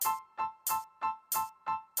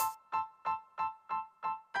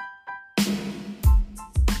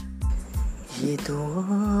ये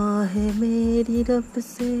दुआ है मेरी रब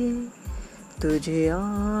से, तुझे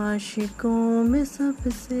आशिकों में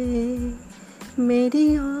सबसे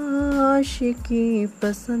मेरी आशिकी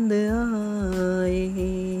पसंद आए,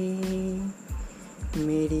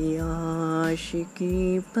 मेरी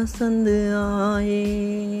आशिकी पसंद आए,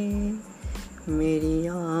 मेरी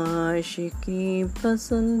आशिकी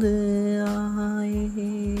पसंद आए।